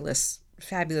 fabulous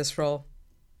role.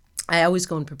 I always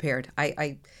go unprepared.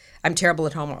 I'm terrible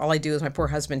at home. All I do is my poor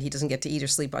husband, he doesn't get to eat or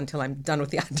sleep until I'm done with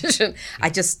the audition.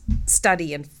 I just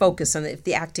study and focus on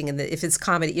the acting and if it's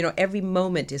comedy. Every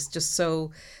moment is just so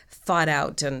thought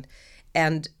out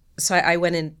and. So I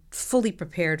went in fully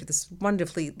prepared for this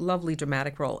wonderfully, lovely,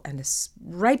 dramatic role. And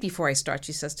right before I start,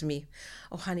 she says to me,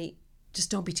 oh, honey,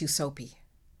 just don't be too soapy.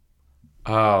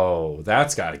 Oh,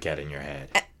 that's got to get in your head.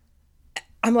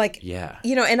 I'm like, yeah.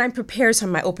 And I'm prepared. So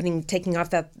my opening, taking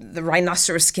off the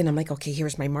rhinoceros skin. I'm like, okay,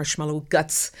 here's my marshmallow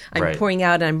guts. I'm pouring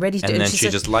out and I'm ready to. And then she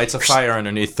just lights a fire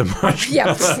underneath the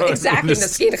marshmallow. Yeah, exactly.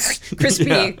 The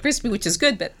skin, crispy, which is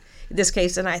good. But in this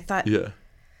case, and I thought, yeah.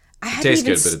 I hadn't even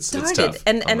good, but it's started. tough.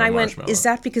 And I went, is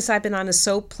that because I've been on a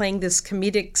soap playing this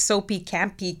comedic, soapy,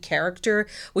 campy character,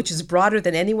 which is broader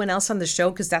than anyone else on the show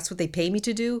because that's what they pay me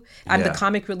to do? I'm the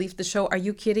comic relief of the show. Are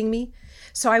you kidding me?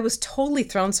 So I was totally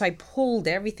thrown. So I pulled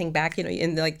everything back,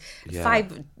 in 4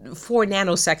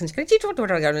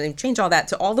 nanoseconds. And change all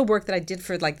that. So all the work that I did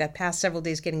for that past several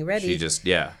days getting ready. She just,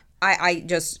 I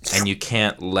just and you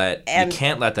can't let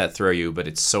that throw you, but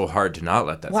it's so hard to not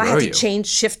let that throw you. I had to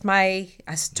shift my.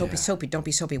 I said, don't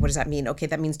be soapy. What does that mean? Okay,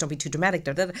 that means don't be too dramatic.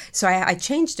 So I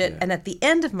changed it, and at the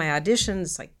end of my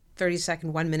auditions,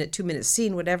 30-second, 1 minute, 2 minute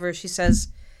scene, whatever, she says,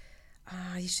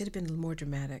 "You should have been a little more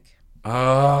dramatic."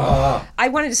 Oh. I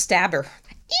wanted to stab her.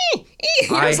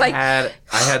 I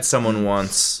had someone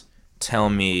once tell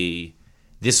me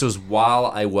this was while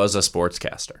I was a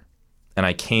sportscaster. And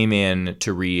I came in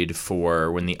to read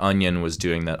for when The Onion was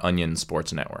doing that Onion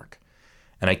Sports Network.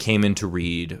 And I came in to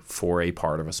read for a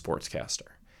part of a sportscaster.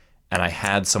 And I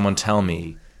had someone tell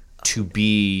me to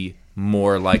be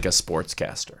more like a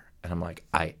sportscaster. And I'm like,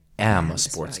 I am a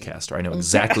sportscaster. I know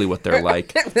exactly what they're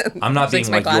like. I'm not being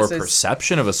like your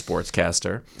perception of a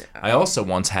sportscaster. I also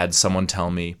once had someone tell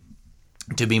me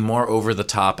to be more over the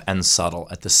top and subtle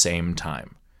at the same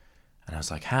time. And I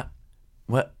was like,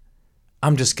 what?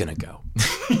 I'm just going to go.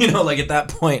 At that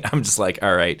point, I'm just like,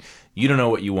 all right, you don't know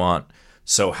what you want.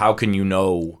 So how can you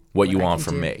know what you want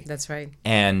from me? That's right.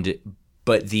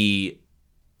 But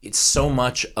it's so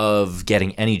much of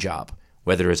getting any job,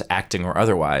 whether it's acting or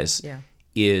otherwise,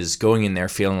 is going in there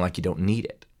feeling like you don't need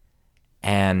it.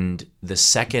 And the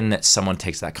second that someone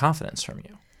takes that confidence from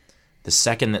you, the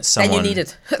second that someone... Then you need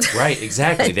it. Right,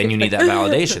 exactly. Then you need that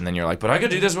validation. Then you're like, but I could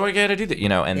do this, why can't I do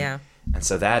that? And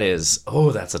so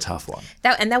that's a tough one.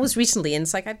 That was recently, and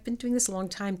it's like, I've been doing this a long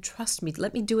time. Trust me.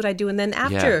 Let me do what I do, and then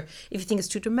after, if you think it's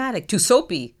too dramatic, too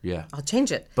soapy, I'll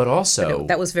change it. But also,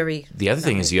 that was very. The other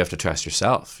thing is you have to trust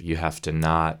yourself. You have to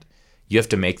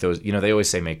make those. They always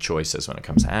say make choices when it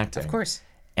comes to acting. Of course.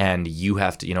 And you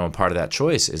have to, and part of that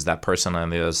choice is that person on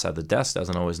the other side of the desk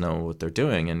doesn't always know what they're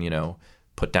doing, and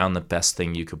put down the best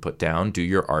thing you could put down, do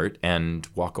your art, and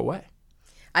walk away.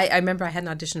 I remember I had an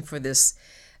audition for this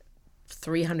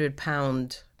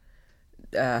 300-pound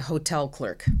hotel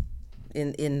clerk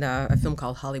in a film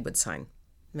called Hollywood Sign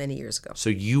many years ago. So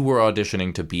you were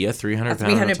auditioning to be a 300-pound?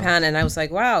 300-pound, and I was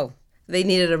like, wow, they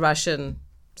needed a Russian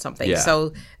something. Yeah.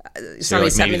 So you're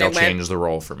like, maybe they'll change the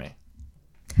role for me.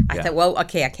 I thought, well,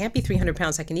 okay, I can't be 300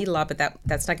 pounds. I can eat a lot, but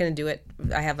that's not going to do it.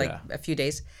 I have a few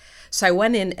days. So I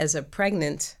went in as a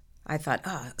pregnant. I thought,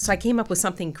 so I came up with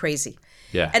something crazy.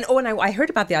 Yeah. And I heard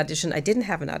about the audition. I didn't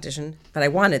have an audition, but I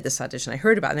wanted this audition. I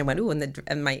heard about it, and I went, ooh,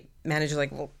 and my manager's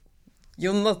like, well,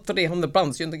 you're not 300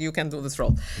 pounds. You can't do this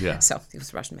role. Yeah. So he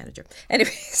was a Russian manager.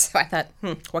 Anyway, so I thought,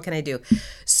 what can I do?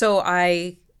 So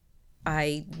I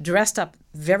dressed up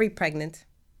very pregnant,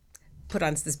 put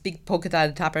on this big polka dot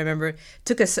at the top. I remember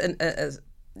took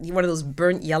one of those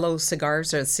burnt yellow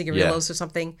cigars or cigarillos or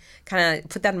something, kind of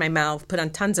put that in my mouth, put on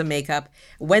tons of makeup,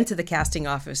 went to the casting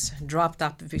office, dropped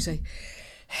up, a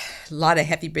lot of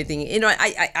heavy breathing.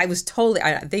 I was totally,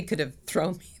 they could have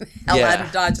thrown me the hell out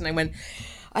of Dodge. And I went,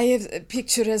 I have a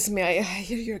picture resume. I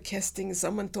hear you're casting.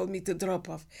 Someone told me to drop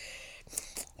off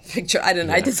picture. I don't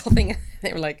know. I did this whole thing.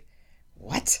 They were like,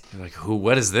 what? You're like, who?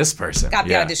 What is this person? Got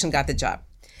the audition, got the job.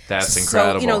 That's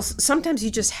incredible. So, sometimes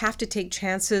you just have to take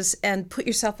chances and put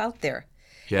yourself out there.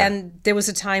 Yeah. And there was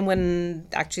a time when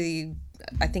actually,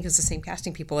 I think it was the same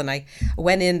casting people, and I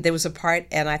went in, there was a part,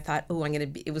 and I thought, oh, I'm going to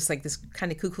be, it was like this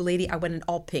kind of cuckoo lady. I went in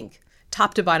all pink,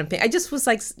 top to bottom pink. I just was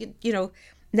like,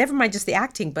 never mind just the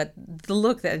acting, but the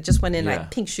look that I just went in, I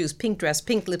had pink shoes, pink dress,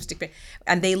 pink lipstick.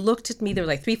 And they looked at me, there were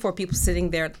like 3-4 people sitting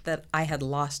there that I had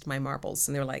lost my marbles.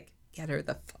 And they were like, get her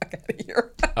the fuck out of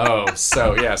here.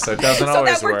 So it doesn't always work.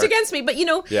 So that worked against me. But,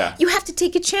 you have to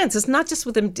take a chance. It's not just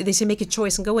with them. They say make a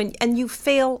choice and go in. And you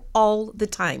fail all the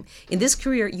time. In this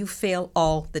career, you fail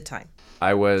all the time.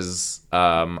 I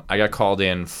got called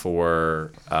in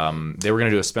for, they were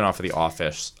going to do a spinoff of The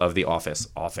Office.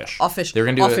 Office. They were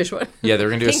going to do Office. They were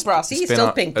going to do Pink Ross. He's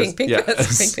still pink.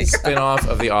 Spinoff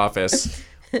of The Office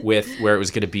where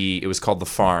it was called The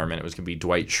Farm, and it was going to be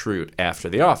Dwight Schrute after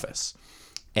The Office.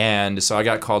 And so I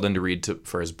got called in to read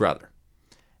for his brother.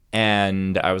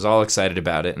 And I was all excited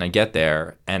about it. And I get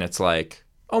there, and it's like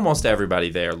almost everybody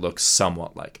there looks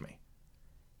somewhat like me.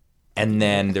 And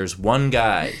then there's one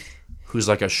guy who's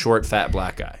like a short, fat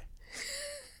black guy.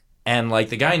 And like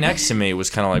the guy next to me was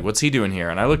kind of like, what's he doing here?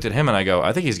 And I looked at him and I go,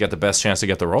 I think he's got the best chance to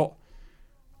get the role.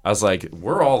 I was like,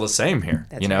 we're all the same here.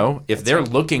 Right. If they're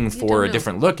looking for a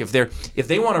different look, if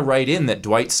they want to write in that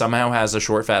Dwight somehow has a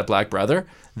short, fat black brother,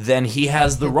 then he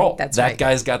has the role. That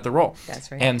guy's got the role.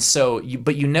 That's right. And so,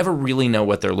 but you never really know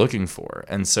what they're looking for.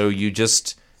 And so you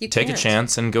just take a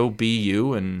chance and go be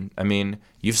you. And I mean,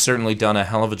 you've certainly done a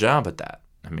hell of a job at that.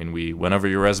 I mean, we went over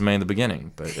your resume in the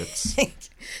beginning, but it's,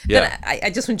 But I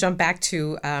just want to jump back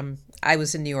to, I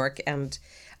was in New York, and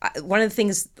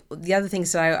the other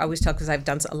things that I always tell, because I've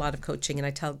done a lot of coaching, and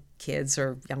I tell kids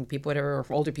or young people, whatever, or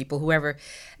older people, whoever,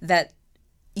 that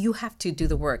you have to do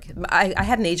the work. I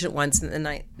had an agent once, and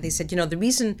they said, the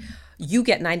reason you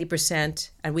get 90%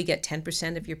 and we get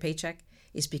 10% of your paycheck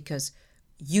is because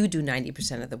you do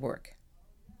 90% of the work.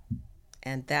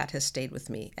 And that has stayed with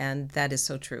me, and that is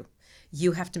so true.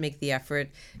 You have to make the effort.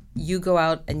 You go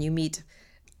out and you meet.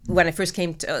 When I first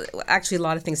came to, actually a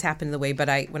lot of things happened in the way, but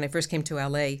when I first came to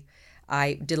LA,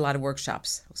 I did a lot of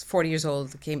workshops. I was 40 years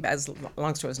old,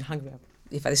 long story, I was in Hungary.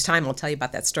 If there's time, I'll tell you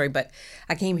about that story. But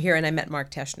I came here and I met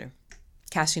Mark Teschner,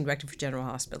 casting director for General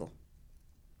Hospital.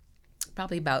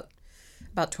 Probably about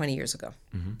 20 years ago.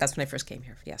 Mm-hmm. That's when I first came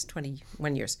here. Yes,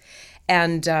 21 years.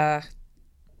 And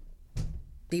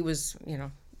he was,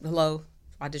 hello,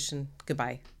 audition,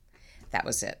 goodbye. That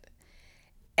was it.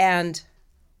 And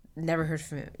never heard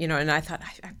from him, and I thought,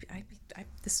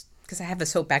 this, because I have a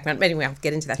soap background. But anyway, I'll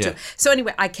get into that too. So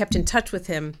anyway, I kept in touch with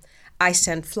him. I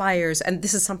sent flyers, and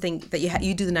this is something that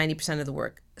you do the 90% of the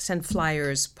work. Send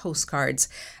flyers, postcards.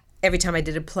 Every time I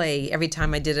did a play, every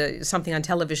time I did something on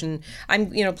television,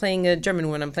 I'm playing a German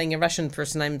one, I'm playing a Russian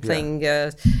person, I'm playing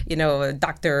a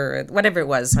doctor, whatever it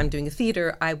was. I'm doing a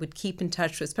theater. I would keep in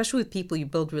touch with, especially with people. You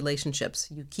build relationships.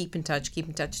 You keep in touch.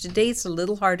 Today it's a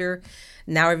little harder.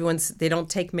 Now they don't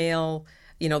take mail.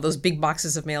 Those big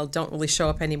boxes of mail don't really show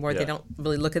up anymore. Yeah. They don't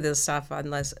really look at this stuff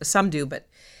unless some do, but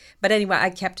But anyway, I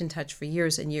kept in touch for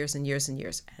years and years and years and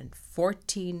years. And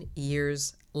 14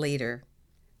 years later,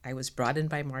 I was brought in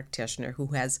by Mark Teschner, who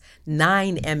has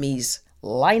 9 Emmys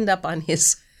lined up on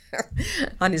his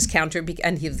on his counter,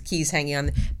 and he has the keys hanging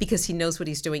on, because he knows what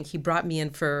he's doing. He brought me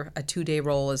in for a 2-day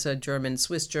role as a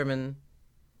Swiss-German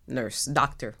nurse,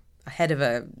 doctor, head of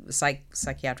a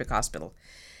psychiatric hospital.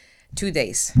 2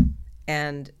 days.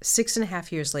 And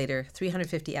 6.5 years later,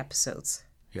 350 episodes.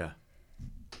 Yeah.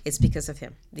 It's because of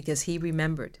him, because he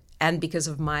remembered, and because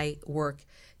of my work,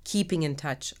 keeping in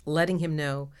touch, letting him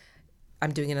know,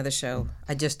 I'm doing another show.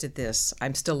 I just did this.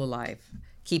 I'm still alive.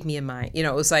 Keep me in mind. You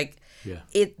know, it was like,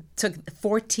 It took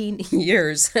 14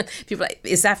 years. People are like,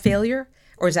 is that failure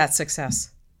or is that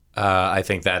success? I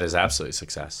think that is absolutely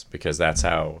success, because that's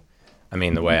how, I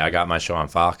mean, the way I got my show on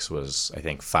Fox was, I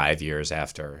think, 5 years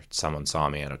after someone saw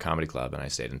me at a comedy club, and I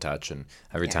stayed in touch. And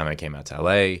every time I came out to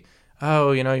LA,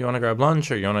 oh, you know, you want to grab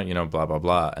lunch, or you want to, you know, blah, blah,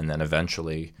 blah. And then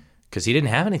eventually, because he didn't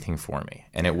have anything for me,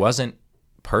 and it wasn't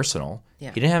personal. He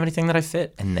didn't have anything that I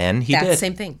fit. And then he did. That's the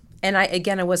same thing. And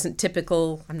I wasn't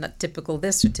typical. I'm not typical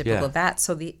this or typical that.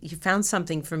 So you found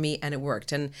something for me, and it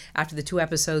worked. And after the 2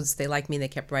 episodes, they liked me and they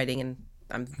kept writing, and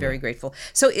I'm very grateful.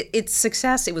 So it's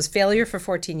success. It was failure for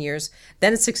 14 years.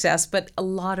 Then it's success, but a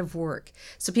lot of work.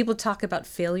 So people talk about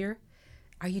failure.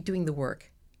 Are you doing the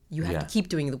work? You have to keep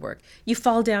doing the work. You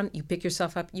fall down, you pick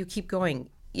yourself up, you keep going.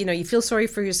 You know, you feel sorry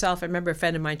for yourself. I remember a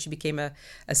friend of mine, she became a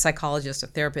psychologist, a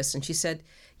therapist, and she said,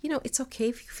 you know, it's okay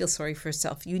if you feel sorry for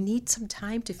yourself. You need some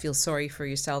time to feel sorry for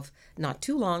yourself, not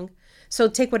too long. So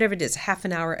take whatever it is, half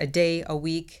an hour, a day, a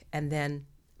week, and then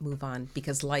move on,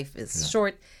 because life is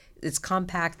short, it's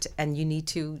compact, and you need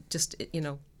to just, you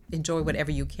know, enjoy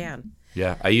whatever you can.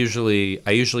 Yeah, I usually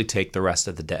take the rest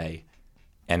of the day,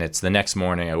 and it's the next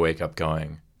morning I wake up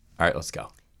going, all right, let's go.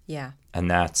 Yeah.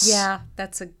 And that's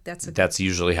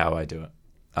usually how I do it.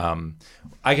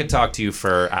 I could talk to you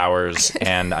for hours,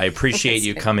 and I appreciate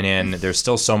you coming in. There's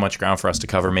still so much ground for us to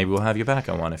cover. Maybe we'll have you back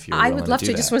on one if you're willing to do that. I would love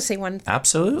to. I just want to say one.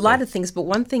 Absolutely. A lot of things, but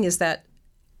one thing is that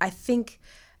I think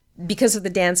because of the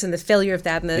dance and the failure of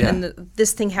that, and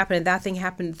this thing happened and that thing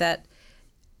happened, that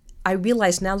I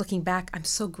realize now, looking back, I'm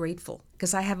so grateful,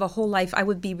 because I have a whole life. I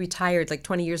would be retired, like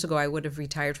 20 years ago, I would have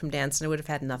retired from dance and I would have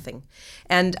had nothing.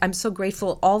 And I'm so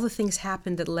grateful all the things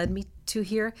happened that led me to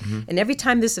here. Mm-hmm. And every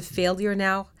time there's a failure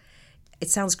now,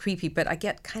 it sounds creepy, but I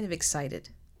get kind of excited,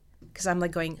 because I'm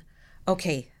like going,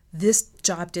 okay, this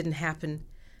job didn't happen.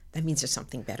 That means there's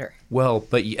something better. Well,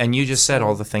 and you just said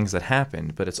all the things that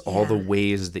happened, but it's all the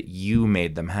ways that you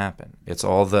made them happen. It's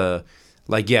all the,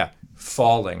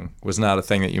 falling was not a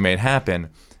thing that you made happen,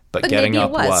 but getting up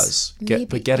was.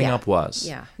 Getting up was.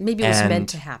 Yeah, maybe it was meant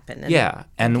to happen.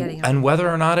 And whether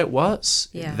or not it was,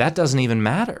 that doesn't even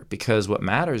matter, because what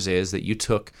matters is that you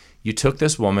took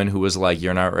this woman who was like,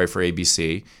 you're not right for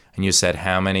ABC, and you said,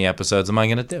 how many episodes am I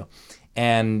going to do?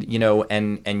 And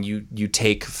you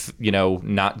take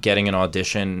not getting an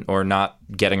audition or not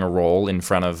getting a role in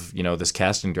front of this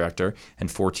casting director, and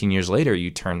 14 years later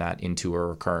you turn that into a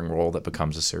recurring role that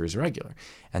becomes a series regular.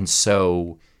 And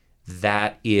so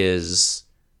that's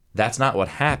not what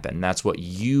happened. That's what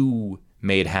you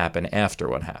made happen after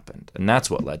what happened, and that's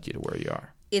what led you to where you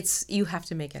are. You have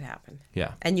to make it happen.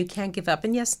 Yeah. And you can't give up.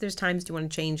 And yes, there's times you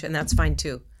want to change, and that's fine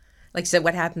too. Like I said,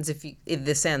 what happens if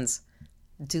this ends?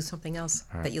 Do something else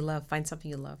that you love. Find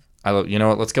something you love. You know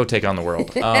what? Let's go take on the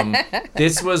world.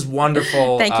 This was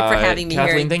wonderful. Thank you for having me,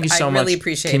 Kathleen, here. Thank you so much. I really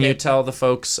appreciate it. Can you tell the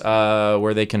folks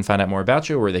where they can find out more about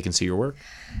you, where they can see your work?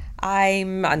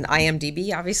 I'm on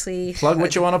IMDb, obviously. Plug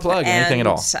what you want to plug, anything at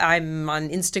all. I'm on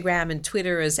Instagram and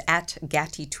Twitter as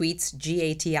 @GattiTweets,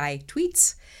 Gati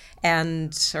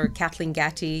tweets, or Kathleen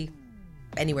Gatti.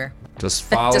 Anywhere. Just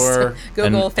follow her.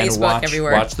 Google, Facebook,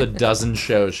 everywhere. Watch the dozen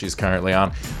shows she's currently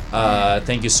on.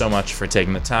 Thank you so much for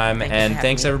taking the time.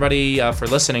 Thanks everybody for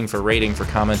listening, for rating, for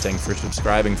commenting, for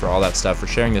subscribing, for all that stuff, for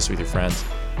sharing this with your friends.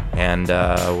 And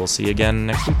we'll see you again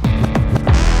next week.